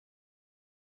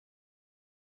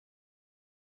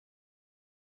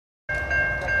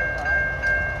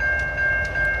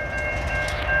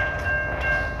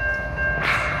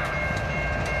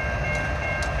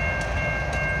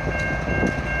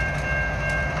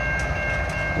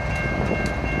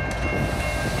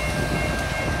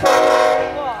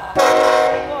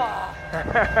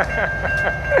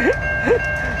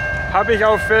Hab ich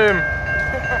auf Film.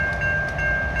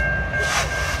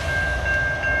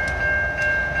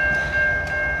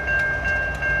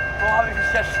 Wo habe ich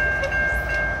mich jetzt?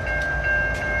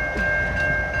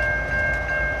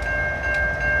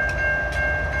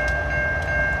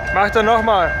 Mach doch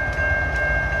nochmal.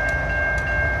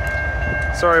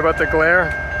 Sorry about the glare.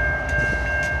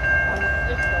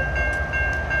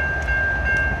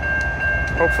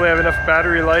 Hopefully I have enough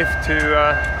battery life to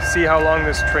see how long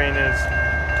this train is.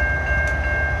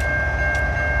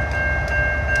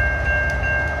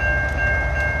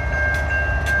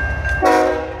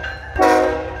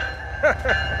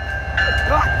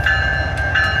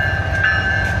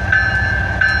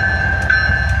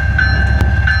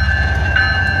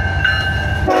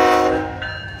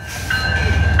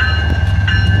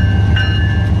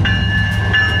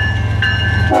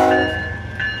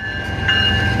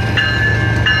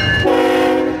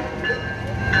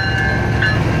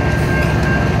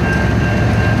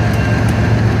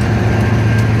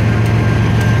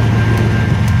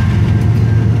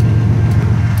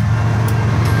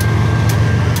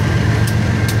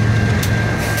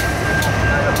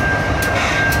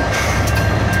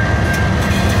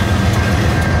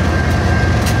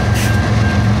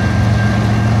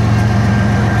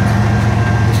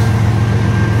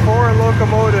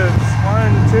 Locomotives.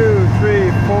 1, 2,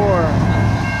 3, 4.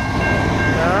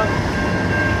 Yeah.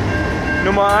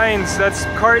 Nummer 1, that's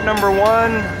cart number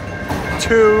 1,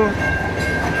 2,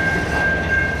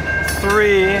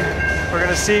 3. We're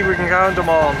gonna see if we can count them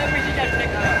all.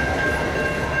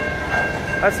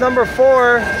 That's number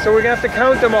 4, so we're gonna have to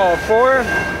count them all. 4,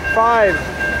 5.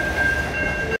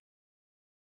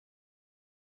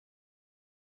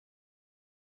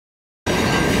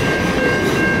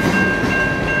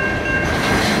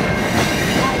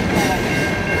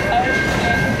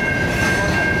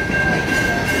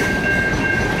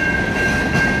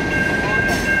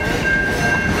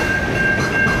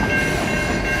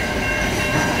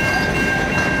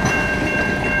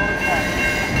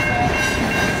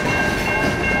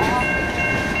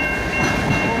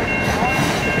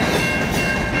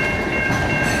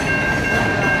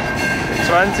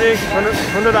 ...121.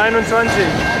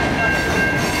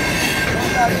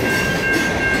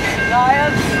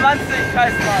 23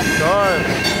 heißt man. Done.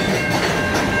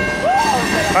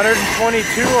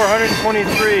 122 or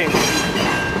 123.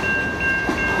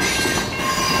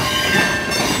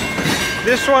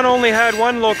 This one only had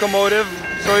one locomotive,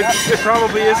 so it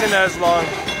probably isn't as long.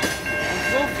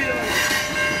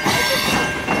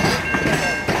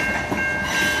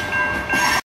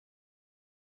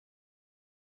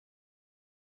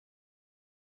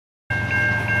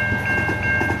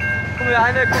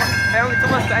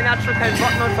 Thomas, der eine hat schon keinen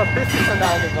Bock mehr und verpisst sich von der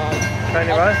Autobahn.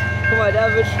 Keine was? Guck mal,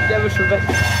 der wird schon weg.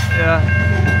 Ja.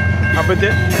 Aber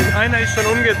einer ist schon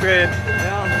umgedreht.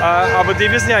 Ja. Aber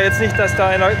die wissen ja jetzt nicht, dass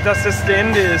das das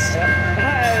Ende ist. Ja.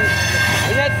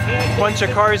 Bunch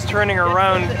of cars turning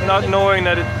around, not knowing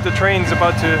that the train's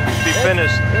about to be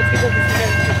finished. Jetzt geht das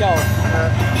nicht auf.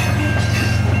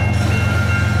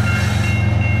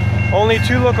 Only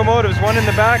 2 locomotives, one in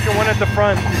the back and one at the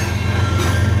front.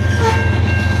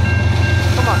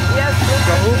 Guck mal,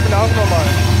 Da rufen auch nochmal.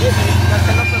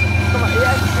 Guck mal,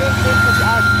 ES44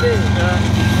 ASC. Ja.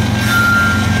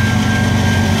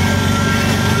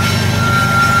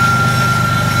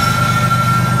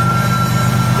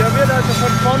 Der wird also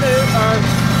von vorne,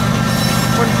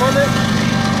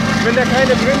 wenn der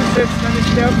keine drin sitzt, dann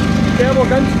ist der wo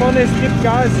ganz vorne ist, gibt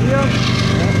Gas hier. Ja.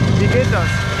 Wie geht das?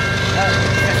 Ja,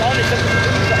 ich weiß auch nicht, das ist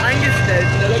irgendwie so eingestellt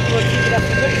in der Lokomotive, dass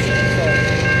du mitschieben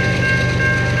sollst.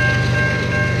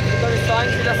 Ich soll nicht sagen,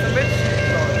 wie das so mitschieben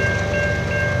soll.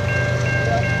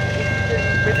 Ja,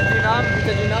 mit der Dynamik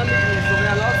nicht so. Wenn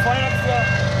er vorne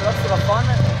läufst du nach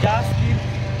vorne Gas gibt,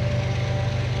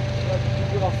 wenn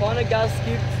du nach vorne Gas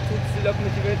gibst, tut die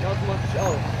Lokomotive automatisch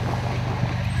aus.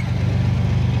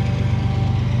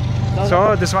 So,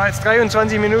 das war jetzt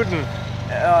 23 Minuten.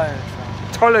 Ja,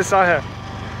 Tolle Sache.